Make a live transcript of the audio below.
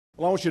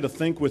Well, I want you to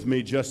think with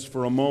me just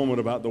for a moment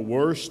about the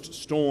worst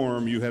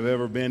storm you have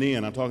ever been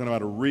in. I'm talking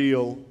about a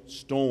real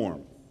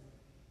storm.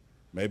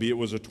 Maybe it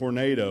was a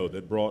tornado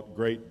that brought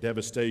great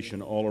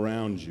devastation all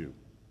around you.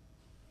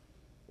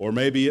 Or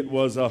maybe it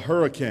was a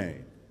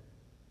hurricane.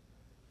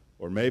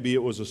 Or maybe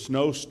it was a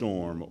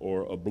snowstorm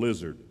or a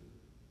blizzard.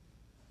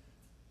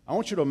 I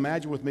want you to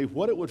imagine with me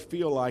what it would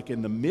feel like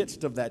in the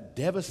midst of that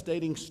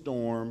devastating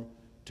storm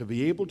to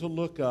be able to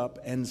look up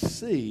and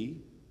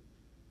see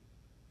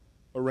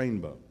a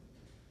rainbow.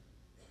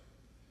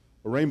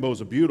 A rainbow is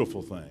a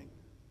beautiful thing.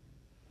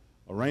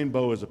 A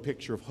rainbow is a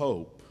picture of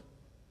hope.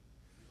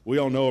 We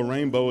all know a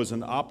rainbow is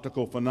an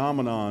optical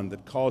phenomenon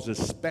that causes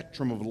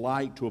spectrum of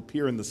light to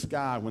appear in the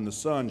sky when the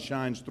sun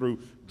shines through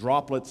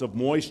droplets of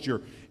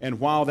moisture. And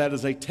while that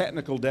is a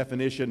technical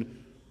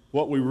definition,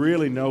 what we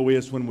really know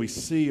is when we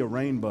see a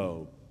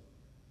rainbow,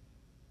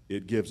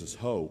 it gives us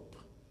hope.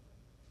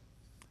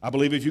 I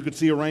believe if you could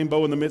see a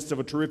rainbow in the midst of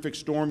a terrific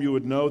storm, you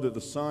would know that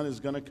the sun is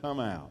going to come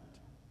out.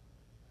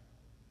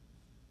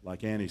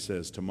 Like Annie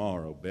says,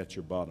 tomorrow, bet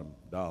your bottom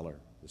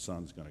dollar the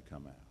sun's going to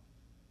come out.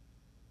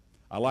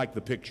 I like the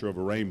picture of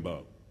a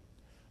rainbow.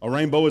 A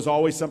rainbow is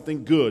always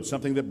something good,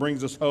 something that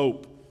brings us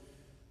hope.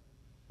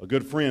 A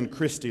good friend,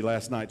 Christy,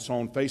 last night saw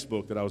on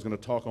Facebook that I was going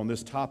to talk on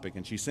this topic,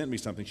 and she sent me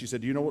something. She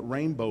said, "Do you know what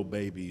rainbow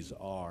babies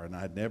are?" And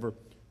I had never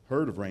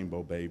heard of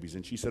rainbow babies.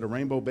 And she said, a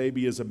rainbow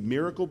baby is a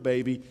miracle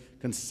baby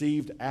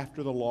conceived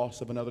after the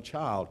loss of another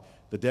child.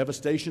 The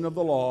devastation of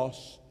the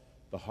loss,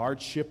 the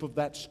hardship of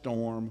that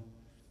storm,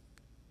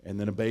 and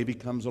then a baby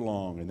comes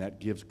along, and that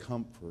gives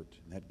comfort,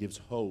 and that gives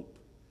hope.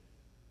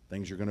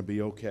 Things are going to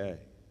be okay.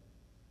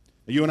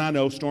 Now, you and I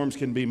know storms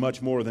can be much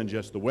more than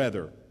just the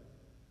weather.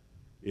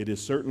 It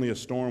is certainly a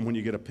storm when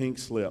you get a pink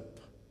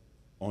slip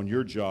on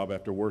your job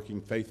after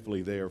working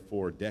faithfully there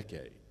for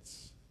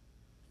decades.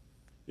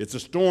 It's a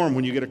storm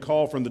when you get a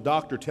call from the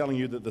doctor telling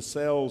you that the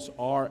cells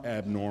are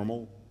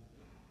abnormal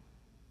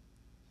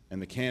and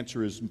the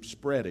cancer is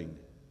spreading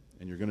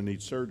and you're going to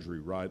need surgery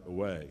right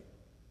away.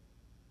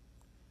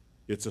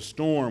 It's a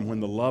storm when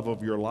the love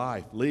of your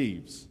life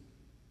leaves,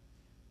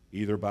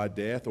 either by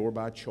death or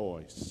by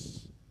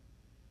choice,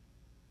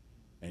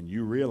 and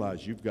you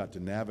realize you've got to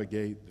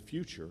navigate the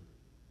future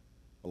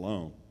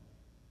alone.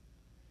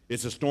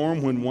 It's a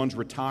storm when one's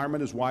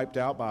retirement is wiped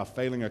out by a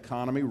failing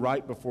economy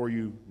right before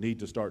you need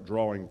to start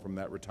drawing from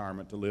that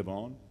retirement to live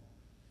on.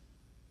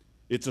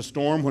 It's a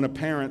storm when a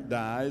parent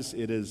dies.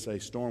 It is a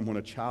storm when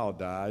a child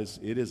dies.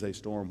 It is a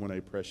storm when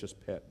a precious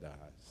pet dies.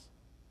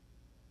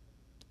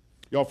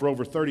 Y'all, for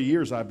over 30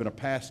 years I've been a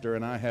pastor,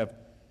 and I have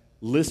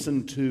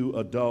listened to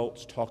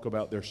adults talk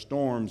about their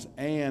storms,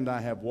 and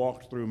I have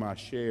walked through my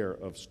share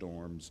of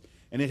storms.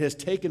 And it has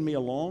taken me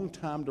a long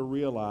time to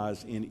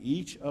realize in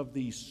each of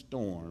these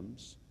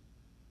storms,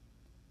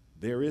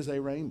 there is a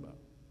rainbow.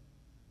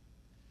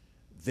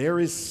 There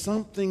is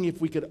something, if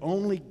we could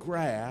only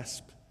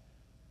grasp,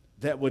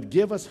 that would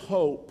give us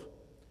hope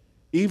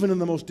even in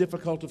the most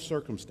difficult of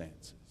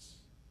circumstances.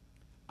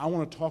 I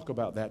want to talk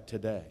about that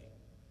today.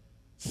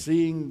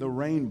 Seeing the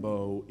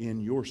rainbow in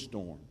your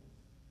storm.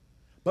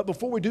 But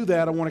before we do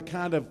that, I want to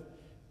kind of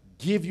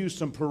give you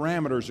some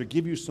parameters or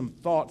give you some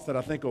thoughts that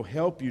I think will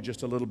help you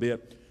just a little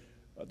bit.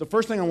 The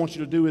first thing I want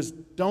you to do is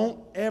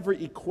don't ever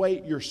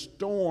equate your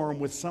storm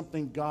with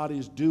something God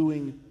is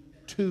doing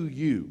to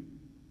you.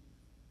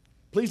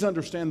 Please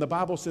understand, the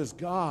Bible says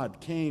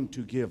God came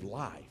to give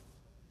life.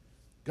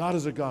 God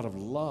is a God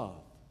of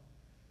love.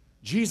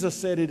 Jesus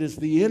said it is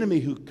the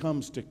enemy who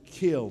comes to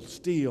kill,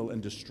 steal,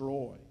 and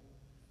destroy.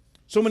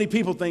 So many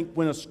people think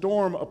when a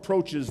storm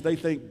approaches, they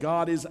think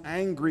God is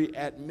angry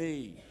at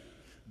me.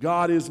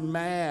 God is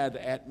mad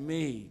at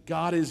me.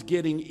 God is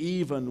getting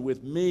even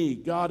with me.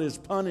 God is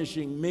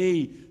punishing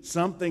me.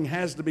 Something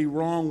has to be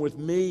wrong with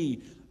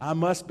me. I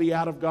must be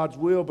out of God's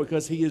will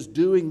because He is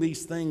doing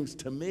these things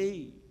to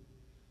me.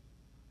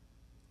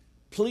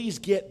 Please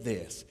get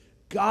this.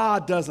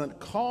 God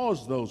doesn't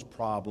cause those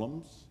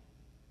problems,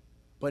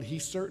 but He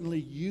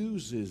certainly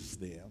uses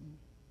them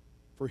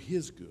for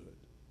His good.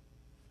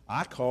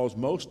 I cause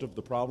most of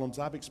the problems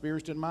I've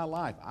experienced in my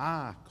life.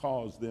 I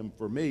cause them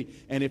for me.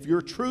 And if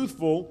you're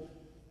truthful,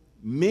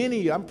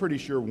 I'm pretty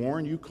sure,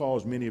 Warren, you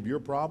cause many of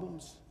your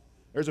problems.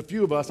 There's a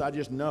few of us I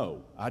just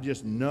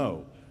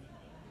know.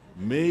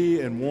 Me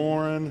and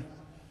Warren,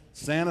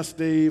 Santa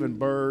Steve and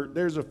Bert.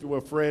 There's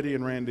Freddie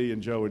and Randy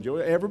and Joe and Joe.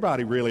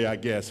 Everybody really, I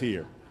guess,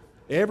 here.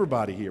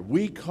 Everybody here.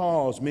 We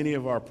cause many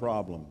of our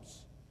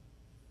problems.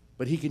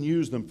 But He can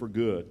use them for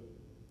good.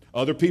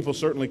 Other people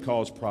certainly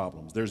cause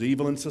problems. There's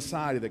evil in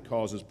society that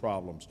causes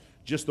problems.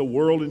 Just the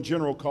world in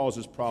general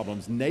causes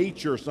problems.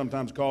 Nature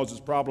sometimes causes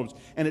problems.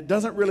 And it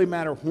doesn't really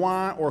matter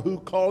why or who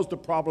caused the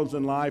problems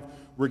in life.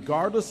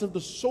 Regardless of the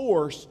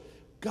source,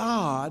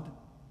 God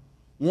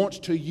wants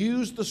to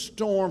use the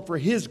storm for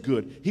His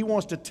good. He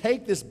wants to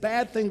take this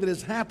bad thing that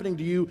is happening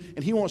to you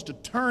and He wants to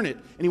turn it.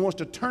 And He wants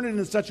to turn it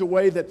in such a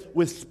way that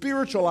with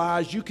spiritual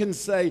eyes you can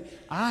say,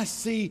 I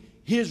see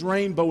His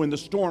rainbow in the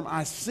storm.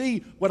 I see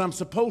what I'm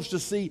supposed to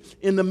see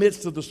in the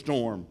midst of the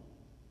storm.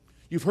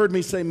 You've heard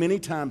me say many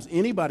times,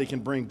 anybody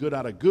can bring good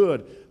out of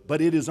good, but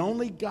it is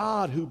only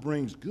God who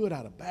brings good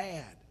out of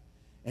bad.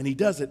 And He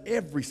does it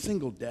every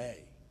single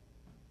day.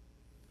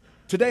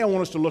 Today I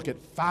want us to look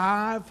at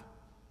 5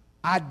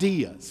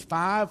 ideas,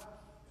 5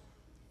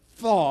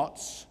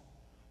 thoughts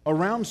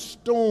around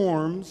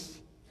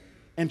storms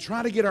and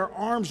try to get our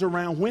arms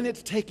around when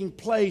it's taking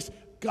place.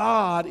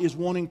 God is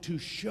wanting to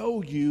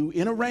show you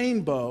in a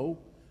rainbow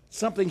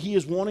something He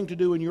is wanting to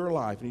do in your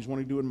life and He's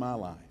wanting to do in my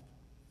life.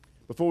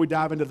 Before we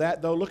dive into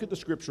that, though, look at the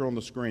scripture on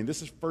the screen.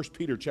 This is 1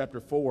 Peter chapter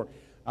 4.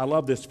 I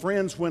love this.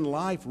 Friends, when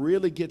life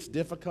really gets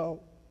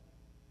difficult,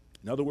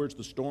 in other words,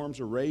 the storms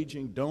are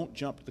raging, don't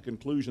jump to the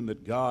conclusion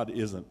that God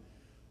isn't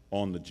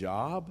on the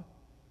job.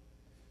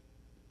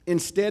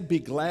 Instead, be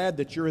glad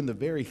that you're in the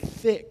very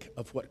thick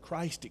of what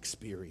Christ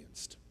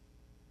experienced.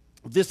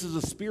 This is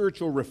a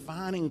spiritual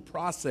refining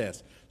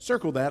process.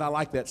 Circle that. I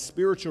like that.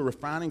 Spiritual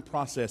refining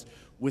process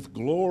with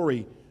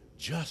glory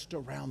just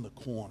around the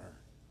corner.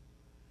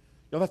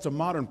 You know, that's a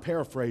modern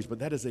paraphrase, but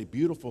that is a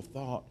beautiful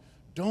thought.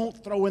 Don't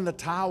throw in the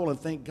towel and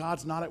think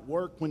God's not at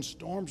work when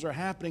storms are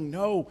happening.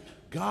 No,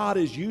 God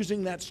is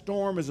using that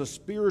storm as a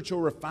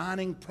spiritual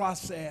refining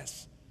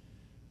process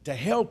to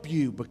help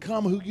you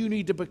become who you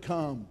need to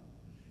become.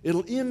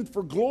 It'll end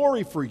for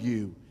glory for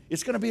you.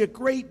 It's going to be a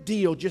great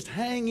deal. Just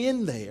hang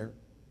in there.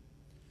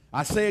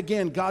 I say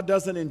again, God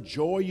doesn't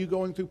enjoy you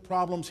going through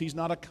problems. He's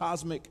not a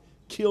cosmic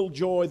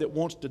killjoy that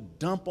wants to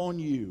dump on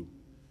you.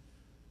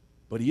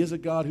 But He is a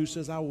God who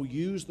says, I will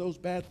use those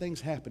bad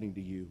things happening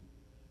to you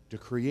to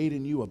create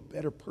in you a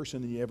better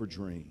person than you ever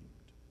dreamed.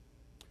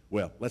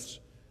 Well, let's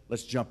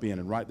jump in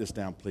and write this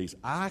down, please.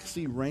 I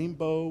see a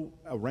rainbow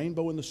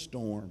in the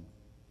storm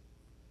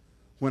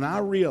when I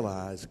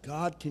realize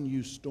God can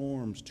use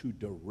storms to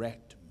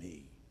direct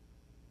me.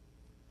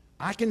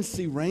 I can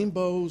see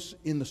rainbows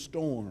in the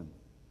storm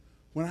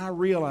when I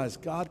realize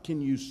God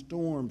can use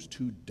storms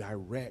to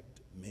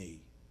direct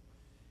me.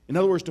 In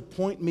other words, to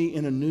point me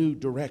in a new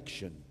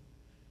direction,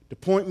 to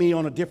point me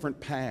on a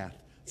different path.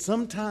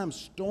 Sometimes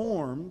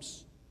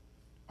storms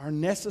are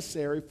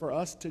necessary for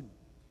us to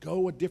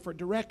go a different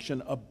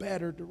direction, a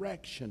better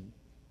direction.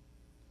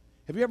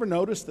 Have you ever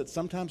noticed that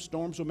sometimes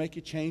storms will make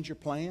you change your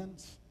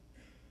plans?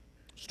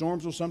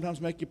 Storms will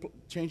sometimes make you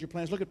change your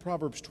plans. Look at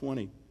Proverbs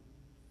 20.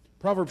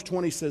 Proverbs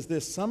 20 says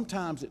this,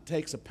 sometimes it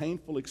takes a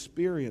painful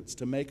experience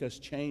to make us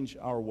change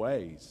our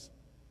ways.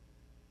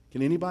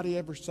 Can anybody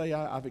ever say,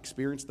 I've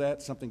experienced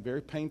that? Something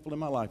very painful in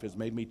my life has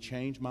made me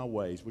change my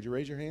ways. Would you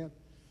raise your hand?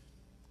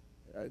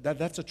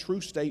 That's a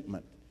true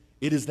statement.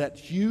 It is that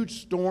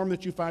huge storm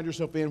that you find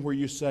yourself in where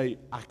you say,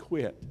 I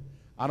quit.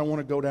 I don't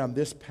want to go down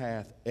this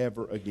path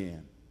ever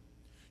again.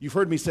 You've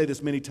heard me say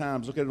this many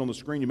times. Look at it on the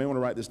screen. You may want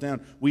to write this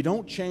down. We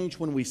don't change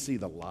when we see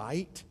the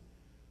light.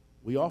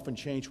 We often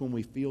change when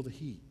we feel the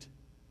heat.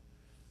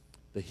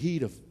 The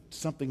heat of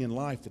something in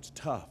life that's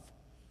tough.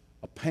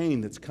 A pain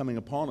that's coming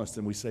upon us,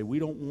 and we say, we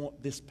don't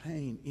want this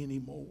pain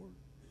anymore.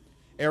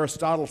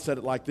 Aristotle said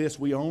it like this,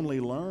 we only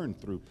learn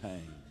through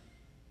pain.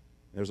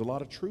 There's a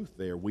lot of truth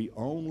there. We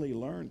only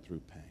learn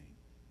through pain.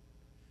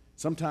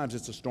 Sometimes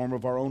it's a storm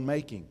of our own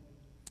making.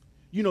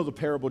 You know the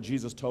parable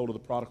Jesus told of the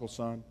prodigal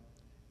son?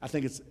 I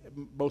think it's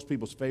most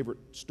people's favorite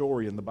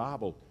story in the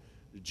Bible.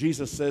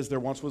 Jesus says there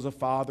once was a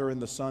father, and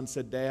the son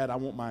said, Dad, I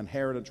want my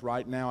inheritance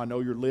right now. I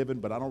know you're living,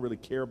 but I don't really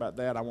care about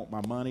that. I want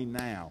my money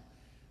now.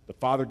 The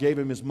father gave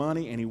him his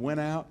money, and he went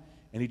out,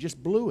 and he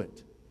just blew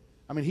it.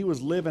 I mean, he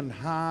was living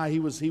high. He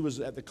was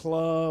at the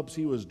clubs.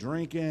 He was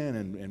drinking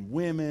and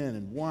women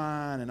and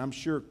wine. And I'm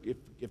sure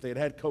if they had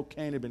had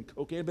cocaine, it had been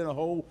cocaine. It had been a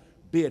whole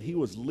bit. He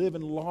was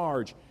living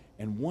large.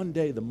 And one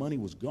day the money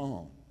was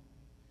gone.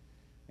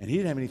 And he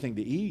didn't have anything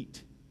to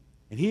eat.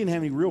 And he didn't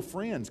have any real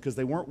friends because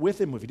they weren't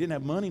with him. If he didn't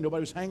have money,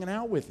 nobody was hanging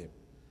out with him.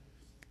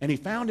 And he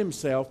found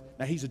himself,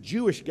 now he's a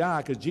Jewish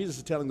guy because Jesus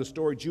is telling the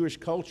story, Jewish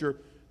culture.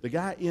 The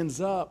guy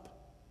ends up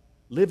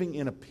living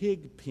in a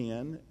pig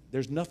pen.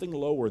 There's nothing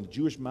lower in the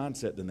Jewish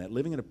mindset than that,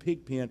 living in a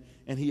pig pen,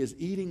 and he is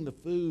eating the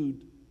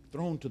food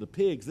thrown to the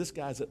pigs. This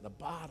guy's at the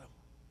bottom.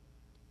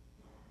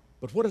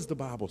 But what does the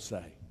Bible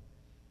say?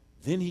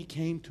 Then he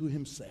came to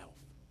himself.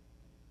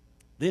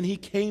 Then he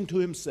came to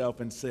himself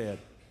and said,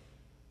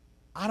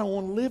 I don't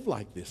want to live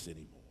like this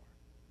anymore.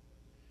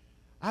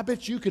 I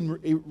bet you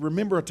can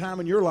remember a time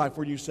in your life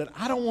where you said,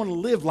 I don't want to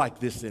live like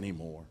this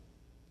anymore.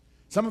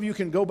 Some of you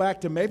can go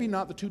back to maybe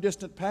not the too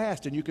distant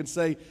past, and you can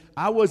say,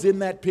 I was in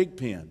that pig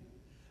pen.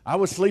 I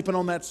was sleeping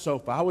on that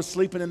sofa. I was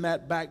sleeping in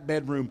that back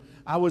bedroom.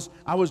 I was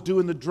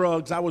doing the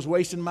drugs. I was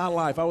wasting my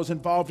life. I was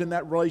involved in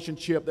that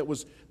relationship that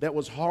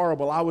was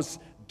horrible. I was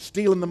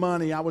stealing the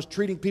money. I was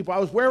treating people. I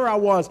was wherever I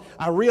was.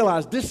 I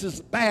realized this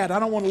is bad. I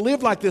don't want to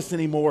live like this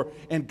anymore.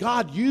 And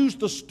God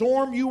used the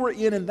storm you were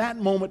in that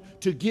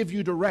moment to give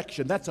you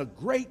direction. That's a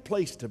great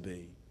place to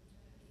be.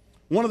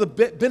 One of the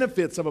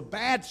benefits of a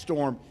bad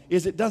storm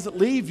is it doesn't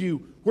leave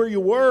you where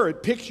you were.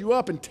 It picks you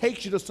up and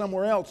takes you to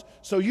somewhere else.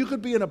 So you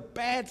could be in a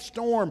bad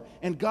storm,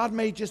 and God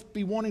may just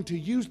be wanting to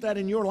use that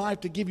in your life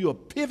to give you a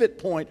pivot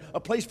point, a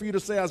place for you to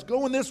say, I was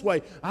going this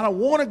way. I don't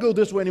want to go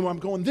this way anymore. I'm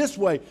going this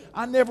way.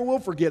 I never will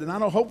forget, and I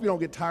hope you don't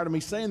get tired of me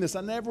saying this.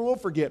 I never will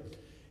forget.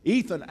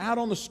 Ethan out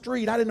on the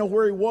street, I didn't know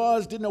where he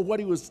was, didn't know what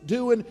he was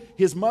doing.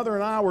 His mother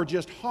and I were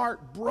just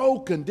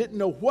heartbroken, didn't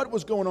know what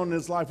was going on in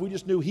his life. We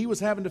just knew he was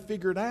having to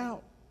figure it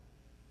out.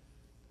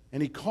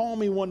 And he called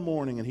me one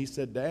morning and he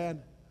said,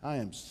 Dad, I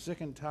am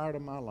sick and tired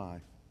of my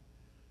life.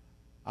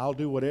 I'll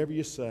do whatever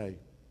you say.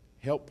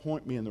 Help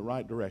point me in the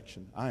right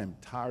direction. I am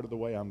tired of the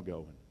way I'm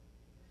going.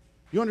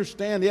 You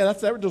understand? Yeah,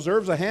 that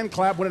deserves a hand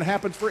clap when it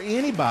happens for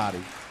anybody.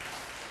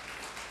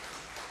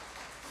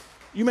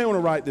 You may want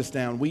to write this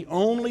down. We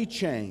only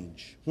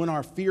change when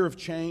our fear of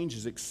change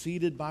is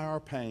exceeded by our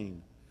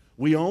pain.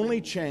 We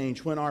only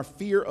change when our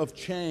fear of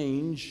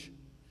change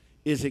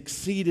is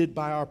exceeded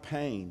by our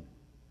pain.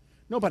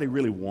 Nobody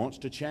really wants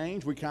to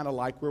change. We kind of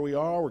like where we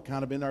are. We're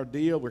kind of in our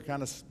deal. We're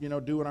kind of,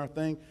 doing our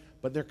thing.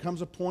 But there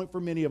comes a point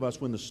for many of us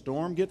when the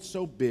storm gets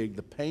so big,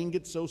 the pain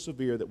gets so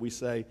severe that we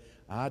say,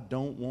 I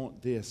don't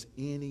want this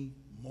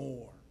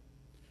anymore.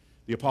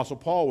 The Apostle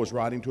Paul was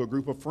writing to a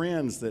group of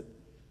friends that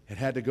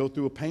had to go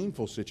through a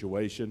painful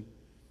situation.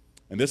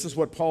 And this is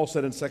what Paul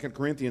said in 2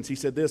 Corinthians. He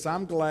said this,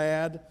 I'm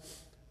glad,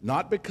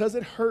 not because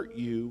it hurt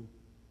you,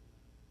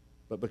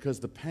 but because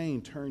the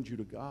pain turned you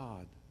to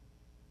God.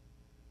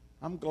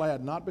 I'm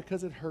glad not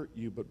because it hurt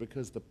you, but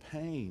because the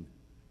pain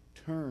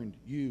turned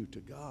you to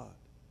God.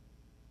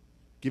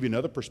 Give you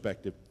another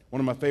perspective.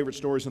 One of my favorite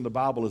stories in the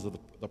Bible is of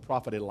the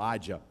prophet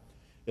Elijah.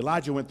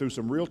 Elijah went through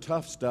some real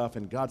tough stuff,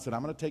 and God said,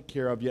 I'm going to take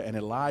care of you. And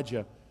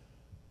Elijah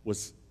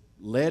was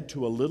led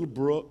to a little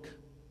brook,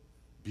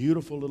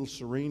 beautiful little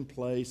serene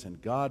place,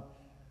 and God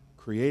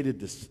created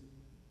this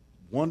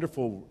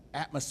wonderful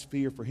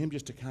atmosphere for him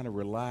just to kind of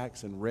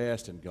relax and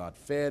rest, and God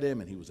fed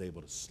him, and he was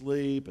able to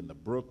sleep, and the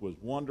brook was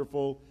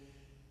wonderful.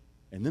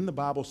 And then the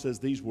Bible says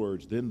these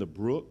words, then the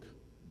brook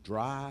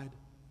dried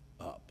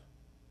up.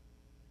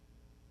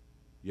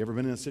 You ever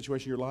been in a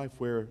situation in your life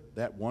where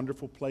that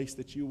wonderful place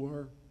that you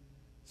were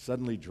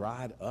suddenly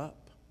dried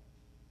up?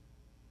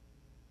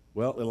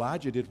 Well,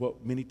 Elijah did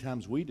what many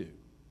times we do.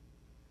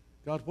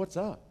 God, what's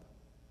up?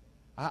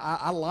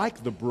 I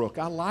like the brook.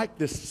 I like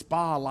this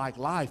spa-like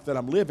life that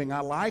I'm living.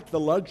 I like the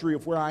luxury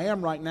of where I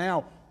am right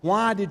now.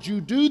 Why did you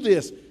do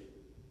this?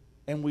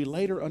 And we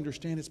later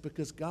understand it's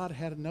because God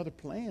had another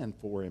plan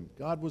for him.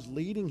 God was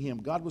leading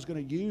him. God was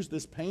going to use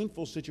this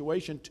painful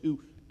situation to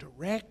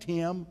direct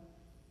him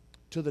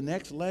to the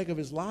next leg of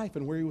his life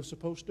and where he was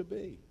supposed to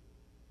be.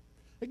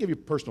 I'll give you a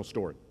personal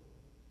story.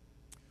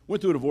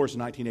 Went through a divorce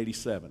in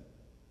 1987.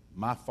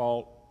 My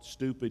fault,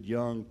 stupid,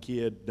 young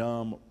kid,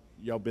 dumb.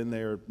 Y'all been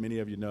there, many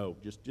of you know,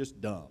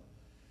 just dumb.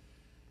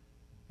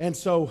 And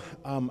so,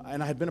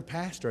 and I had been a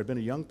pastor. I'd been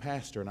a young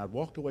pastor, and I'd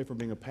walked away from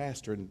being a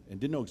pastor and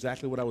didn't know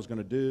exactly what I was going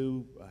to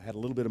do. I had a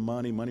little bit of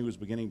money. Money was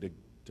beginning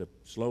to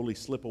slowly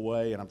slip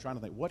away, and I'm trying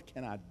to think, what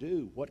can I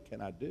do? What can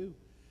I do?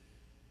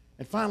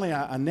 And finally,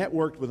 I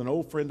networked with an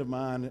old friend of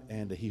mine,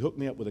 and he hooked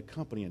me up with a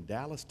company in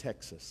Dallas,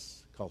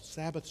 Texas, called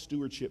Sabbath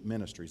Stewardship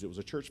Ministries. It was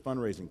a church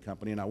fundraising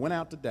company, and I went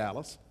out to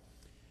Dallas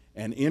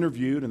and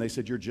interviewed, and they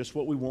said, you're just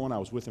what we want. I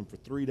was with them for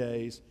 3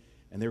 days.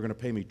 And they were going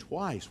to pay me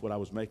twice what I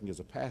was making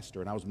as a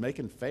pastor. And I was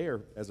making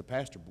fair as a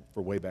pastor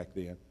for way back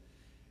then. And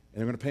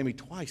they're going to pay me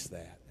twice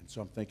that. And so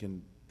I'm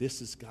thinking, this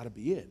has got to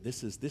be it.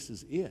 This is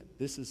it.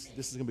 This is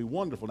going to be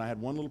wonderful. And I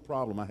had one little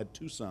problem. I had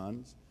two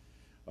sons.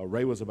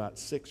 Ray was about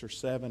 6 or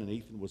 7, and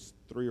Ethan was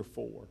 3 or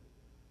 4.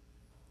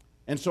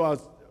 And so I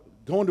was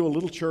going to a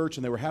little church,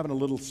 and they were having a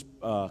little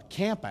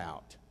camp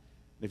out.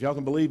 And if y'all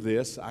can believe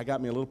this, I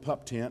got me a little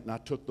pup tent, and I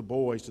took the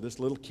boys to this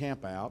little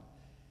camp out.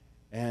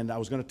 And I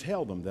was going to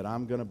tell them that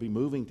I'm going to be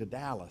moving to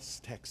Dallas,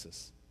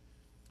 Texas.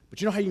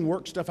 But you know how you can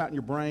work stuff out in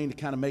your brain to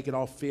kind of make it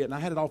all fit? And I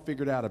had it all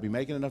figured out. I'd be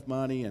making enough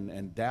money,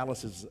 and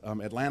Dallas is,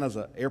 Atlanta's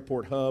an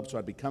airport hub, so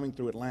I'd be coming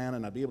through Atlanta,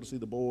 and I'd be able to see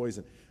the boys,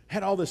 and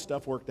had all this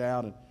stuff worked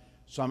out. And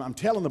so I'm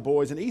telling the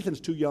boys, and Ethan's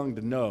too young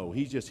to know.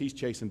 He's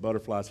chasing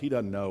butterflies. He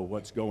doesn't know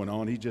what's going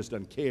on. He just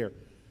doesn't care.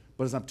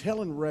 But as I'm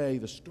telling Ray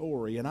the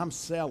story, and I'm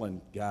selling,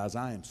 guys,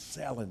 I am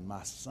selling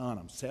my son.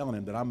 I'm selling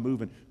him that I'm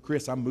moving.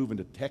 Chris, I'm moving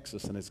to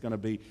Texas, and they're going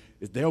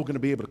to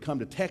be able to come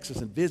to Texas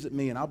and visit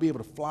me, and I'll be able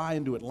to fly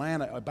into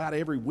Atlanta about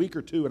every week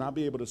or two, and I'll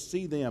be able to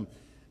see them.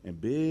 And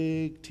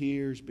big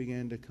tears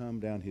began to come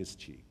down his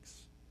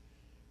cheeks.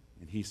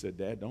 And he said,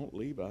 Dad, don't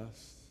leave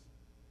us.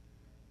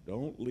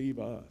 Don't leave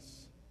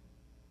us.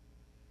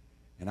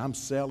 And I'm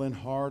selling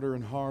harder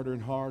and harder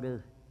and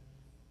harder,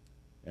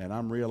 and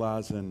I'm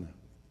realizing,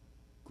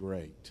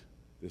 great,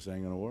 this ain't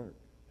going to work.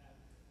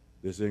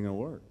 This ain't going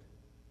to work.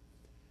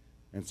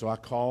 And so I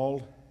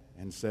called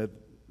and said,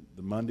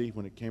 the Monday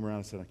when it came around,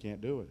 I said, I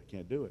can't do it. I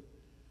can't do it.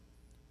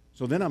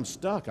 So then I'm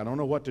stuck. I don't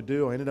know what to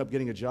do. I ended up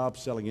getting a job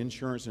selling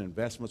insurance and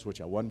investments,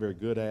 which I wasn't very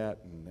good at,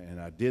 and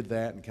I did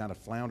that and kind of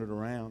floundered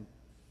around.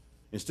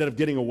 Instead of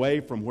getting away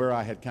from where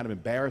I had kind of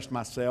embarrassed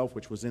myself,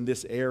 which was in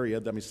this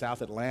area,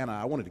 South Atlanta,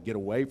 I wanted to get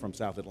away from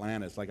South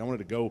Atlanta. It's like I wanted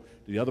to go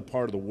to the other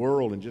part of the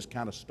world and just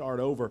kind of start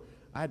over.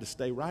 I had to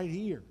stay right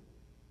here.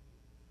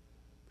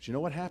 But you know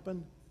what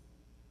happened?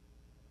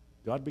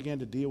 God began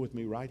to deal with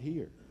me right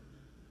here.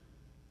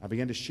 I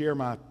began to share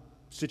my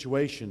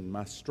situation,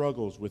 my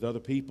struggles with other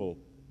people,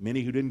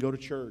 many who didn't go to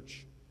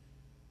church.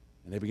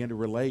 And they began to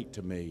relate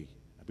to me.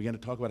 I began to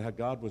talk about how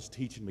God was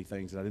teaching me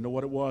things, and I didn't know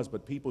what it was,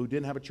 but people who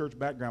didn't have a church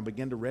background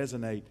began to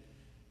resonate.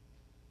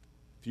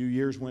 A few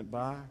years went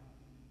by,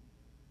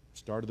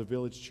 started the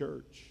Village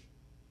Church.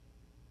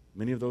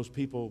 Many of those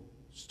people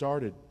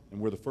started and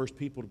were the first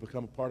people to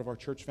become a part of our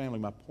church family.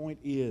 My point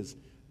is,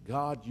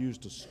 God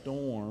used a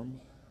storm,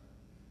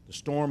 the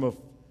storm of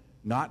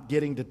not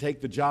getting to take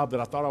the job that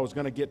I thought I was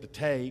going to get to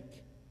take,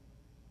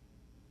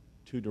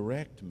 to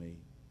direct me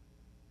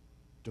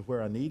to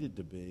where I needed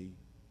to be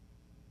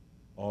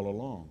all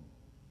along.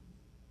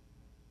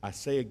 I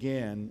say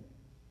again,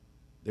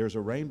 there's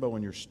a rainbow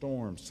in your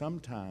storm.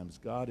 Sometimes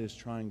God is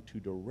trying to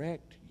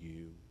direct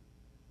you,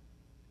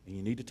 and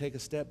you need to take a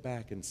step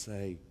back and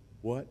say,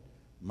 what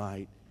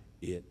might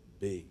it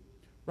be?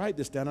 Write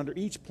this down. Under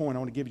each point, I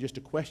want to give you just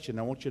a question.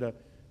 I want you to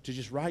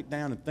just write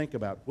down and think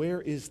about, where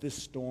is this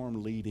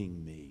storm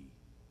leading me?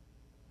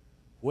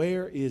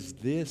 Where is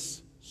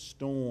this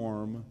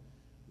storm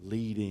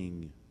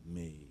leading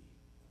me?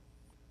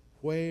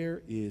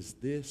 Where is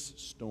this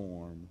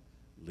storm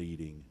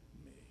leading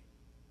me?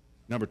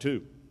 Number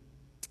two,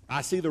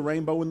 I see the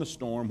rainbow in the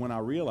storm when I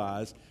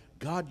realize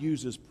God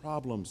uses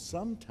problems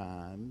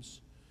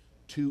sometimes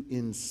to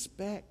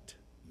inspect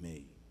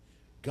me.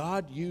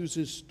 God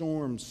uses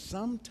storms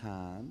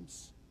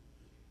sometimes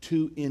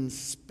to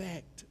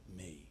inspect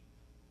me.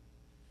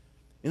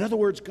 In other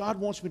words, God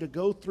wants me to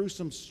go through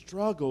some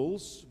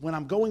struggles. When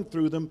I'm going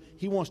through them,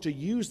 He wants to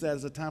use that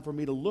as a time for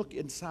me to look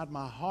inside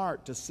my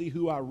heart to see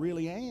who I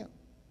really am.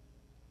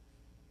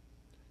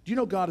 Do you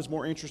know God is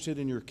more interested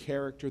in your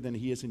character than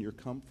He is in your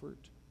comfort?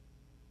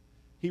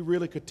 He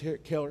really could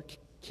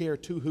care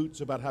two hoots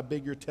about how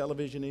big your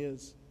television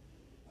is.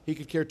 He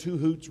could care two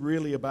hoots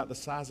really about the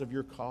size of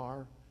your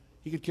car.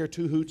 He could care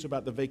two hoots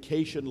about the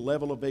vacation,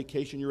 level of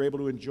vacation you're able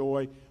to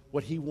enjoy.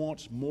 What He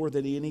wants more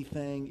than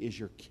anything is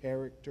your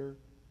character.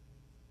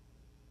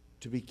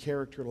 To be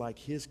character like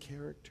His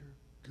character.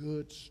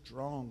 Good,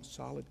 strong,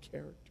 solid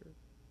character.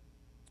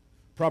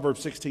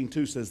 Proverbs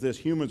 16:2 says this,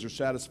 humans are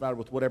satisfied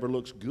with whatever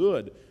looks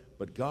good,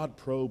 but God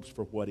probes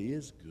for what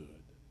is good.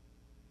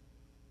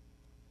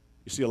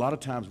 You see, a lot of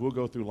times we'll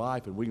go through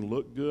life and we can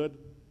look good,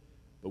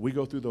 but we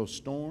go through those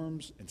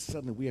storms and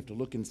suddenly we have to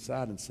look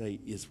inside and say,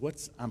 is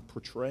what I'm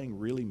portraying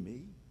really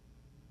me?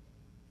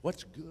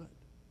 What's good?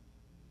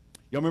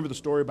 Y'all remember the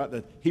story about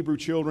the Hebrew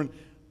children?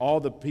 All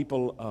the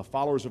people,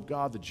 followers of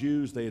God, the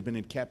Jews, they had been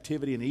in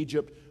captivity in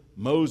Egypt.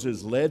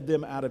 Moses led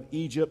them out of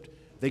Egypt.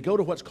 They go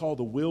to what's called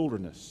the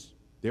wilderness.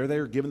 They're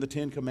there given the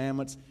Ten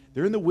Commandments.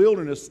 They're in the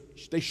wilderness.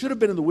 They should have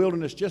been in the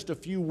wilderness just a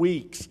few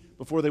weeks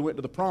before they went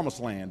to the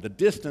Promised Land. The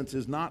distance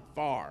is not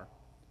far.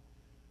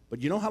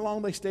 But you know how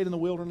long they stayed in the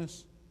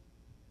wilderness?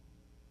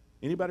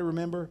 Anybody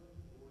remember?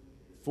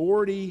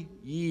 40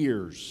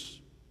 years.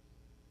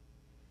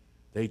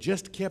 They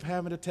just kept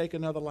having to take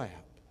another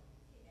lap.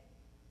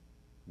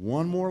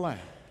 One more lap.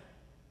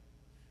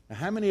 Now,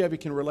 how many of you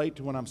can relate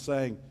to when I'm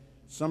saying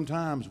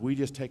sometimes we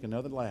just take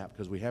another lap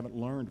because we haven't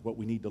learned what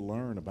we need to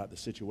learn about the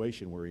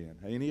situation we're in?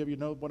 Any of you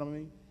know what I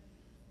mean?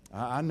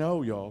 I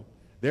know, y'all.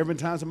 There have been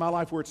times in my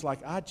life where it's like,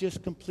 I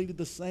just completed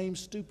the same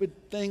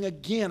stupid thing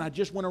again. I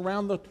just went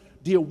around the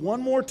deal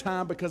one more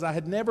time because I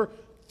had never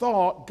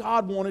thought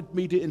God wanted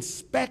me to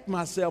inspect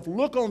myself,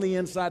 look on the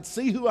inside,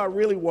 see who I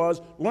really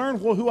was, learn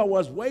who I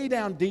was way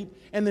down deep,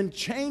 and then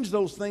change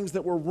those things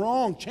that were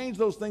wrong, change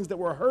those things that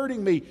were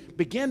hurting me,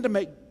 begin to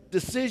make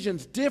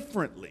decisions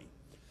differently.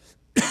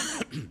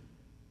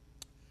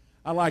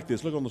 I like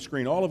this. Look on the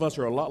screen. All of us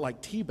are a lot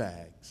like tea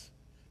bags.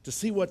 To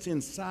see what's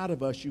inside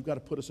of us, you've got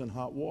to put us in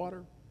hot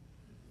water.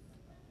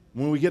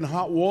 When we get in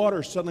hot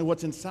water, suddenly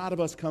what's inside of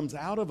us comes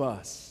out of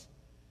us.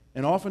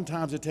 And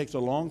oftentimes it takes a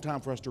long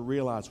time for us to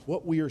realize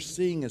what we are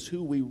seeing is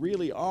who we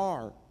really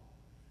are.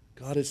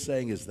 God is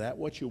saying, is that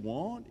what you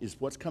want? Is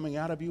what's coming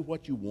out of you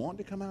what you want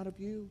to come out of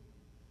you?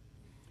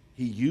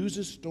 He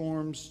uses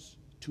storms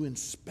to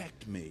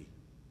inspect me.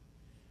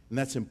 And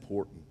that's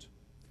important.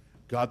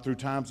 God, through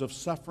times of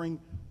suffering,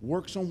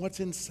 works on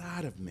what's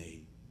inside of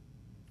me.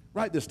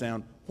 Write this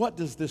down. What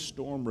does this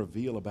storm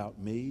reveal about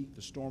me,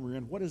 the storm we're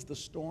in? What does the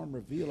storm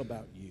reveal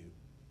about you?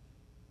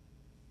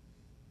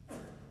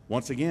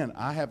 Once again,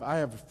 I have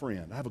a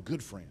friend. I have a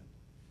good friend.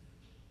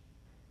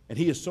 And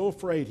he is so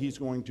afraid he's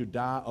going to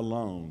die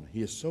alone.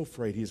 He is so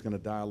afraid he's going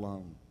to die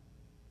alone.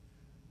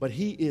 But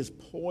he is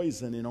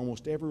poison in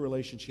almost every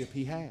relationship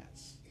he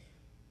has.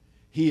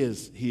 He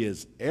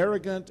is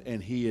arrogant,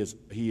 and he is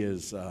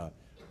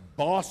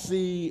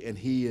bossy, and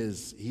he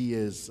is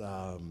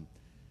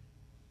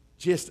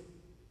just,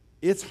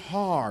 it's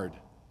hard.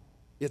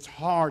 It's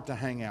hard to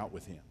hang out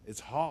with him. It's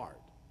hard.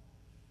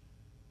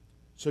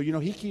 So,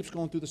 he keeps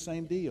going through the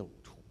same deal.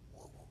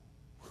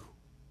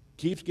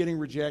 keeps getting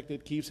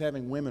rejected, keeps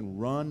having women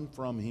run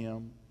from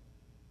him.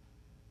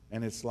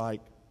 And it's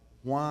like,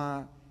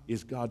 why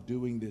is God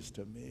doing this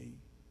to me?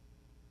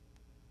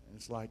 And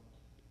it's like,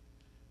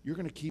 you're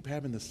going to keep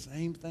having the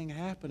same thing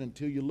happen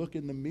until you look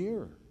in the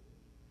mirror.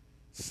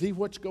 See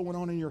what's going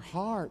on in your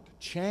heart.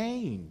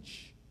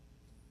 Change.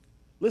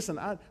 Listen,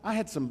 I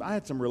had some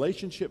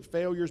relationship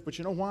failures, but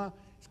you know why?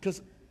 It's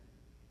because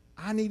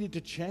I needed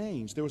to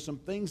change. There were some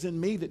things in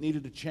me that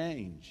needed to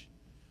change.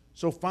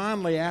 So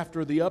finally,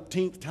 after the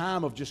upteenth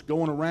time of just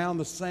going around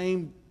the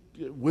same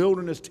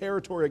wilderness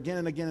territory again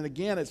and again and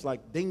again, it's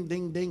like ding,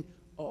 ding, ding.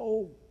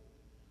 Oh,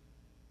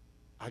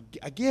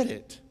 I get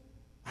it.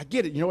 I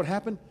get it. You know what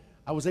happened?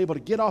 I was able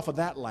to get off of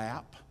that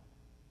lap.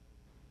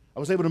 I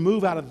was able to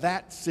move out of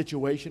that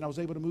situation. I was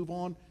able to move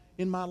on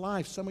in my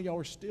life. Some of y'all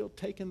are still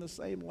taking the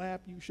same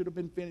lap you should have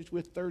been finished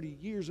with 30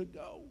 years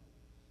ago.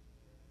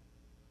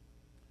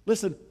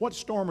 Listen, what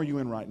storm are you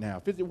in right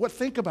now?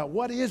 Think about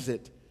what is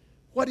it?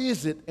 What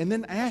is it? And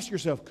then ask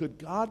yourself, could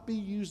God be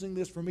using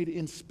this for me to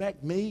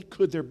inspect me?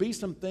 Could there be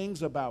some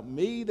things about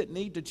me that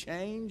need to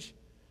change?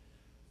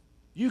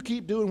 You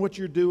keep doing what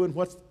you're doing.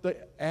 What's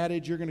the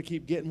adage? You're going to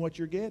keep getting what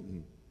you're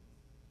getting.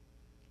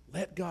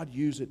 Let God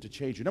use it to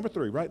change you. Number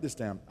 3, write this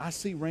down. I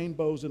see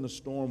rainbows in the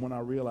storm when I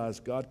realize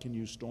God can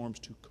use storms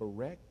to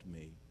correct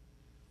me.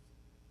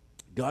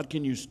 God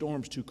can use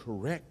storms to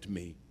correct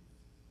me.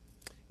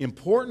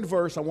 Important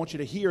verse I want you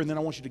to hear, and then I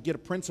want you to get a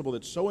principle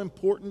that's so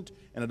important,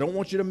 and I don't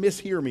want you to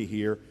mishear me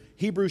here.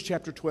 Hebrews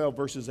chapter 12,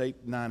 verses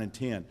 8, 9, and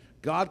 10.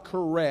 God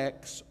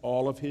corrects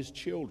all of his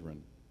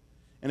children.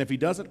 And if he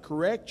doesn't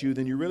correct you,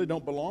 then you really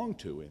don't belong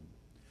to him.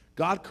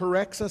 God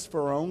corrects us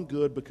for our own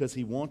good because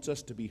he wants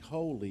us to be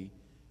holy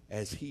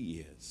as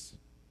he is.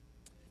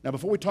 Now,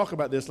 before we talk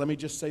about this, let me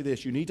just say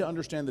this. You need to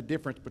understand the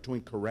difference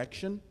between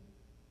correction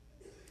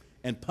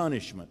and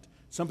punishment.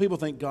 Some people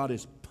think God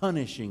is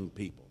punishing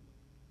people.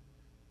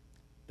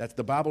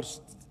 The Bible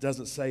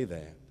doesn't say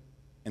that.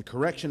 And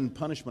correction and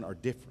punishment are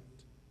different.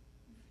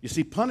 You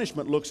see,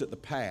 punishment looks at the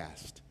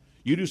past.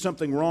 You do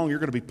something wrong, you're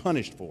going to be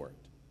punished for it.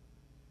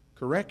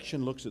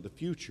 Correction looks at the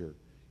future.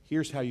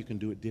 Here's how you can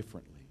do it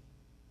differently.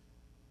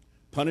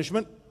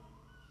 Punishment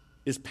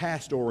is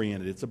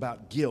past-oriented. It's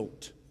about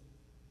guilt.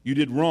 You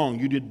did wrong,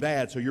 you did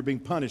bad, so you're being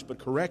punished. But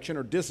correction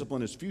or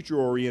discipline is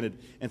future-oriented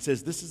and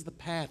says, this is the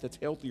path that's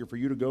healthier for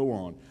you to go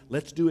on.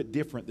 Let's do it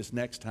different this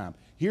next time.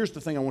 Here's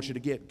the thing I want you to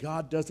get.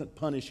 God doesn't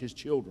punish his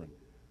children.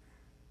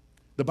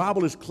 The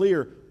Bible is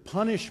clear.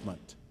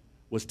 Punishment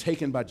was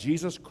taken by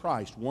Jesus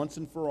Christ once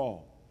and for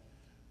all.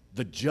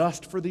 The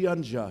just for the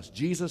unjust.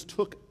 Jesus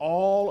took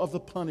all of the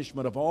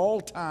punishment of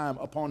all time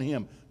upon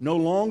him. No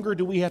longer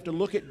do we have to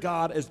look at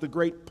God as the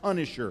great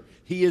punisher.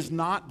 He is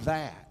not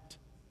that.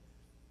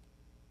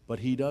 But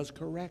he does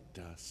correct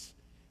us.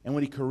 And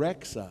when he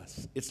corrects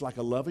us, it's like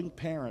a loving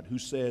parent who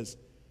says,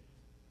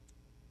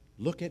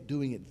 look at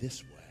doing it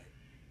this way.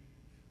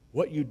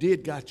 What you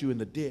did got you in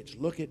the ditch.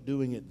 Look at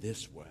doing it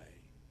this way.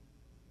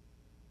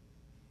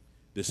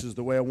 This is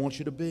the way I want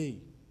you to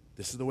be.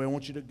 This is the way I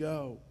want you to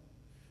go.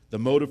 The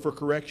motive for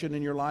correction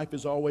in your life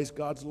is always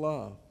God's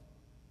love.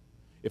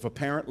 If a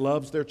parent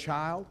loves their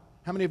child,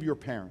 how many of you are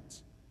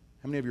parents?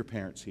 How many of your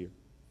parents here?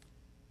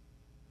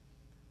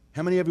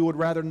 How many of you would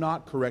rather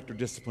not correct or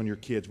discipline your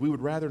kids? We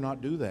would rather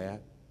not do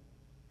that.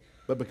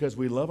 But because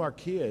we love our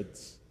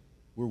kids,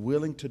 we're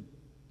willing to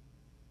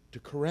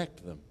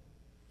correct them,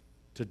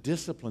 to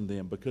discipline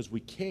them because we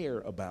care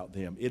about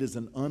them. It is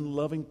an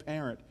unloving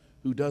parent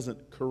who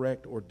doesn't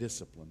correct or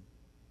discipline.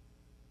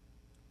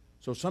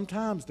 So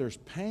sometimes there's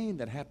pain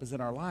that happens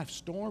in our life,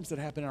 storms that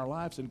happen in our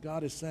lives, and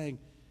God is saying,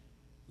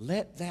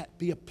 let that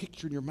be a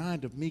picture in your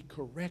mind of me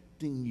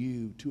correcting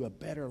you to a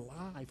better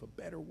life, a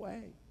better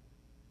way.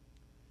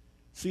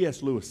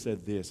 C.S. Lewis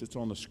said this. It's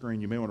on the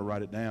screen. You may want to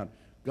write it down.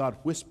 God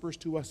whispers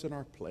to us in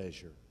our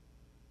pleasure,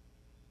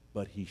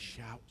 but he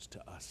shouts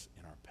to us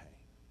in our pain.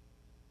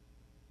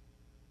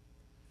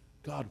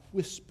 God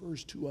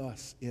whispers to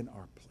us in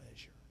our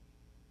pleasure,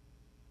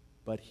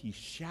 but he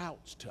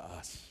shouts to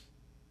us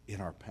in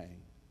our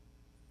pain.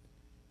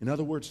 In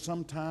other words,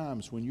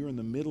 sometimes when you're in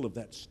the middle of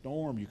that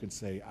storm, you can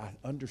say, I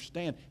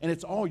understand. And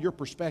it's all your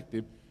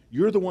perspective.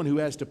 You're the one who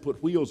has to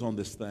put wheels on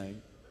this thing.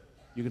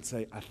 You can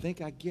say, I think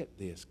I get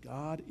this.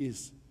 God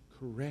is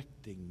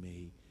correcting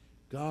me.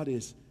 God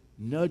is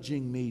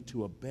nudging me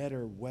to a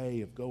better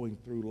way of going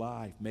through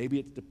life. Maybe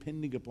it's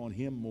depending upon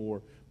him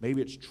more.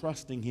 Maybe it's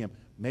trusting him.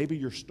 Maybe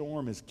your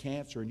storm is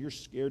cancer and you're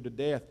scared to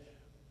death.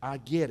 I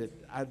get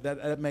it.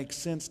 That makes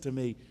sense to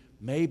me.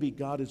 Maybe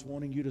God is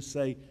wanting you to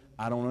say,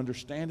 I don't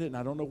understand it and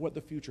I don't know what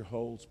the future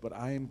holds, but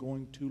I am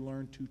going to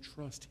learn to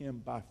trust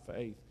him by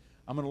faith.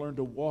 I'm going to learn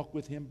to walk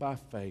with him by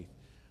faith.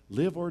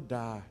 Live or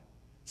die,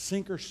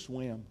 sink or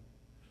swim.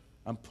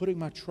 I'm putting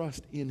my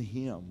trust in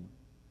him.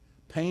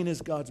 Pain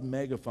is God's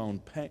megaphone.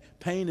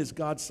 Pain is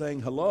God saying,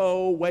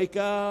 hello, wake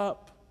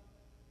up.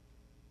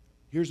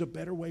 Here's a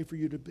better way for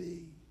you to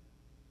be.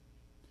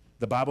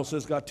 The Bible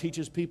says God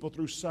teaches people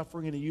through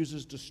suffering and he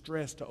uses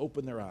distress to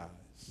open their eyes.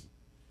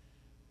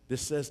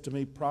 This says to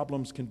me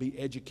problems can be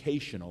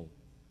educational.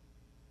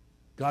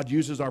 God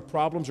uses our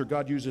problems, or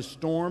God uses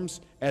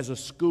storms as a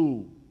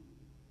school.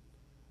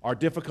 Our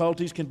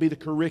difficulties can be the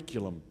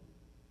curriculum.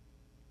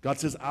 God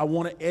says, I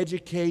want to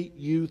educate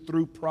you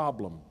through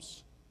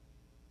problems.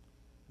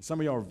 And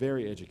some of y'all are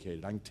very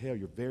educated. I can tell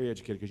you're very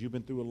educated because you've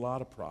been through a lot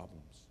of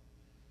problems.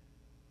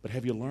 But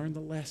have you learned the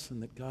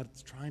lesson that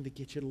God's trying to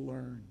get you to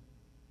learn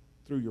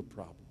through your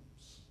problems?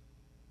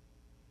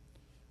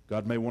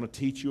 God may want to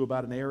teach you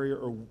about an area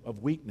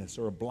of weakness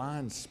or a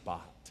blind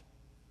spot.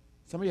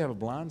 Some of you have a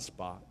blind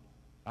spot.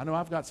 I know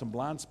I've got some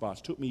blind spots.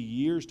 It took me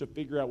years to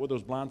figure out what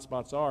those blind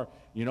spots are.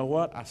 You know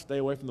what? I stay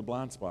away from the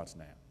blind spots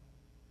now.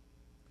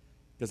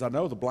 Because I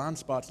know the blind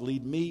spots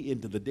lead me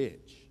into the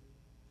ditch.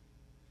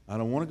 I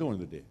don't want to go in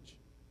the ditch.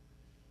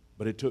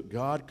 But it took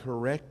God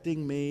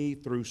correcting me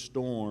through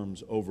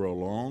storms over a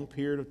long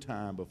period of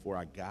time before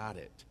I got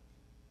it.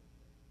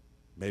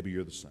 Maybe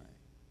you're the same.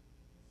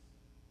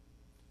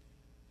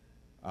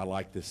 I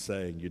like this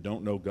saying, you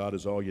don't know God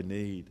is all you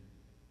need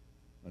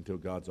until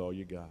God's all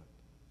you got.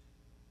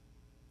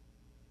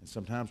 And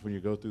sometimes when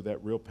you go through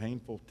that real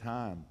painful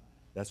time,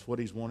 that's what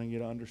he's wanting you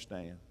to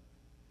understand.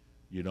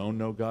 You don't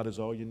know God is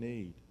all you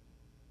need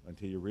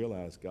until you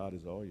realize God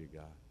is all you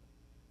got.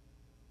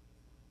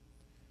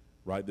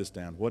 Write this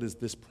down. What is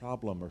this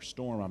problem or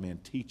storm I'm in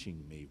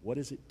teaching me? What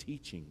is it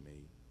teaching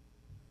me?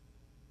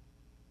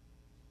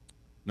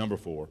 Number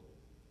 4.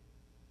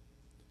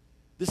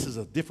 This is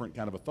a different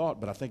kind of a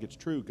thought, but I think it's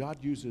true. God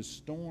uses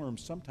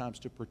storms sometimes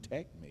to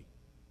protect me.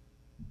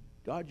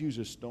 God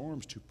uses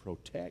storms to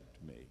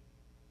protect me.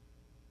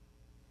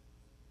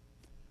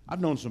 I've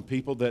known some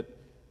people that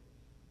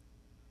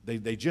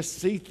they just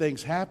see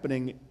things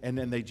happening, and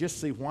then they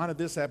just see, why did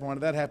this happen, why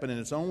did that happen, and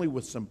it's only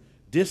with some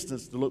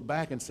distance to look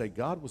back and say,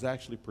 God was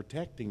actually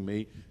protecting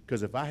me,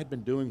 because if I had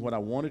been doing what I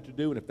wanted to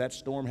do, and if that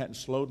storm hadn't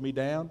slowed me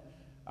down,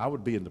 I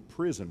would be in the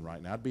prison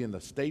right now. I'd be in the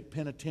state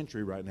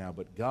penitentiary right now.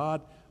 But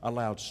God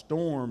allowed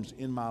storms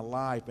in my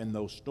life, and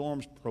those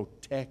storms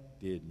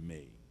protected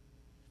me.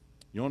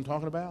 You know what I'm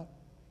talking about?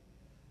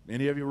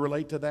 Any of you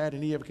relate to that?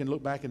 Any of you can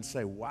look back and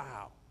say,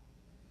 wow.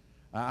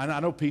 I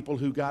know people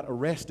who got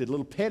arrested,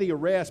 little petty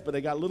arrests, but they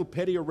got a little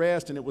petty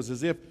arrest, and it was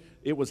as if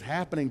it was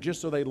happening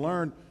just so they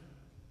learned,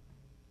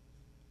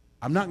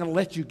 I'm not going to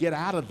let you get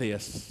out of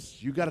this.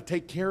 You got to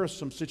take care of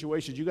some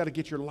situations. You got to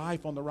get your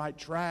life on the right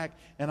track,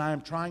 and I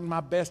am trying my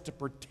best to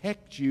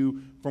protect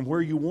you from where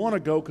you want to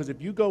go, because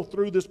if you go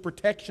through this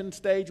protection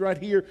stage right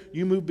here,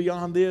 you move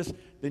beyond this,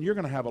 then you're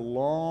going to have a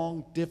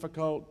long,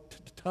 difficult,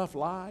 tough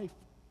life.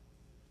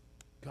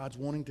 God's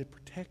wanting to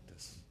protect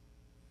us.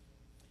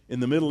 In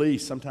the Middle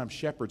East, sometimes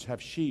shepherds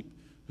have sheep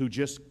who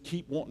just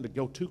keep wanting to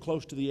go too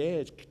close to the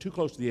edge.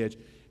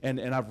 And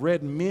I've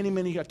read many,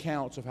 many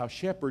accounts of how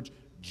shepherds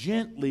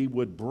gently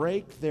would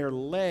break their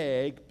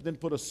leg, then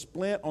put a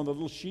splint on the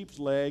little sheep's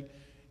leg,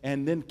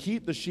 and then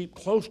keep the sheep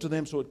close to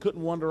them so it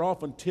couldn't wander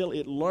off until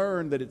it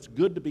learned that it's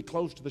good to be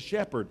close to the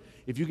shepherd.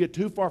 If you get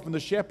too far from the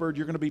shepherd,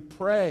 you're going to be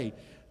prey.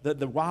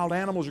 The wild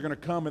animals are going to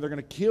come and they're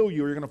going to kill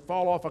you, or you're going to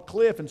fall off a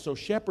cliff. And so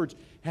shepherds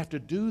have to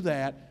do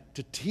that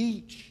to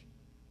teach.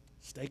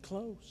 Stay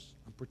close.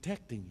 I'm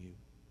protecting you.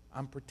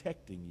 I'm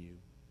protecting you.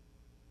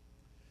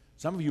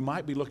 Some of you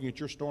might be looking at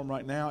your storm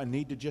right now and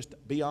need to just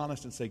be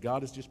honest and say,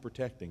 God is just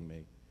protecting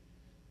me.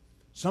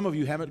 Some of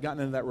you haven't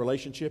gotten into that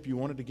relationship you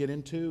wanted to get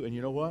into, and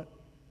you know what?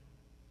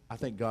 I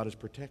think God is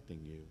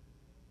protecting you.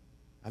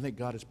 I think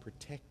God is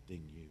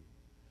protecting you.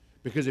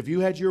 Because if you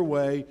had your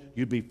way,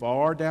 you'd be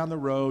far down the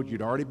road,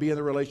 you'd already be in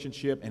the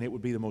relationship, and it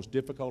would be the most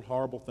difficult,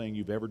 horrible thing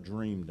you've ever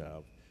dreamed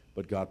of.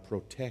 But God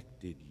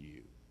protected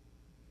you.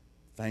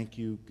 Thank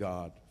you,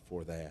 God,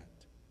 for that.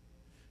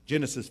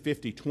 Genesis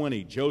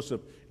 50:20,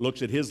 Joseph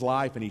looks at his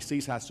life and he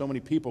sees how so many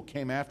people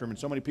came after him and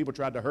so many people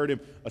tried to hurt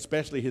him,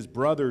 especially his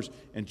brothers.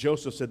 And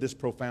Joseph said this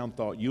profound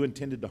thought, you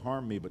intended to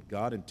harm me, but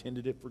God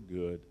intended it for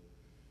good.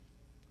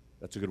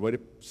 That's a good way to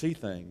see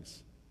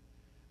things.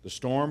 The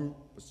storm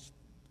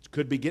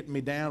could be getting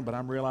me down, but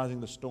I'm realizing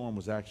the storm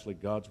was actually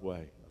God's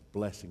way of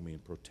blessing me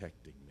and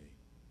protecting me.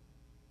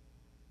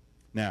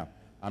 Now,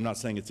 I'm not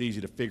saying it's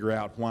easy to figure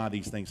out why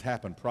these things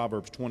happen.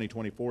 Proverbs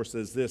 20:24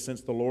 says this,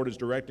 since the Lord is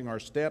directing our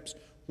steps,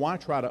 why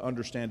try to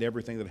understand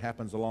everything that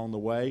happens along the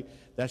way?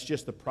 That's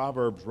just the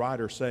Proverbs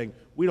writer saying,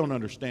 we don't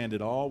understand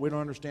it all. We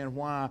don't understand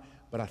why,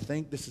 but I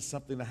think this is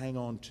something to hang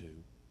on to.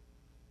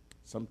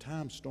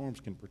 Sometimes storms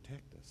can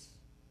protect us.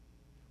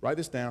 Write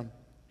this down.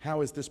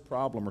 How is this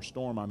problem or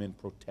storm I'm in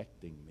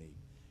protecting me?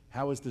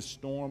 How is this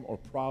storm or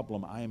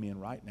problem I am in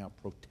right now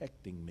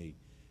protecting me?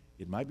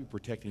 It might be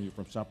protecting you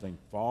from something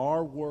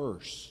far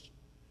worse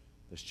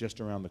that's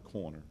just around the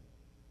corner.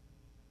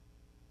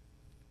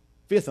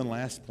 Fifth and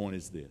last point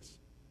is this.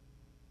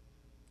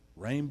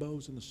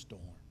 Rainbows in the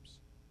storms.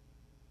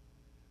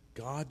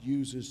 God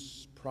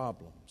uses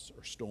problems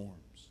or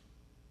storms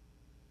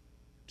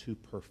to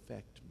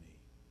perfect me.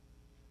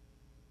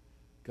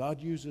 God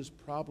uses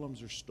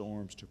problems or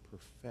storms to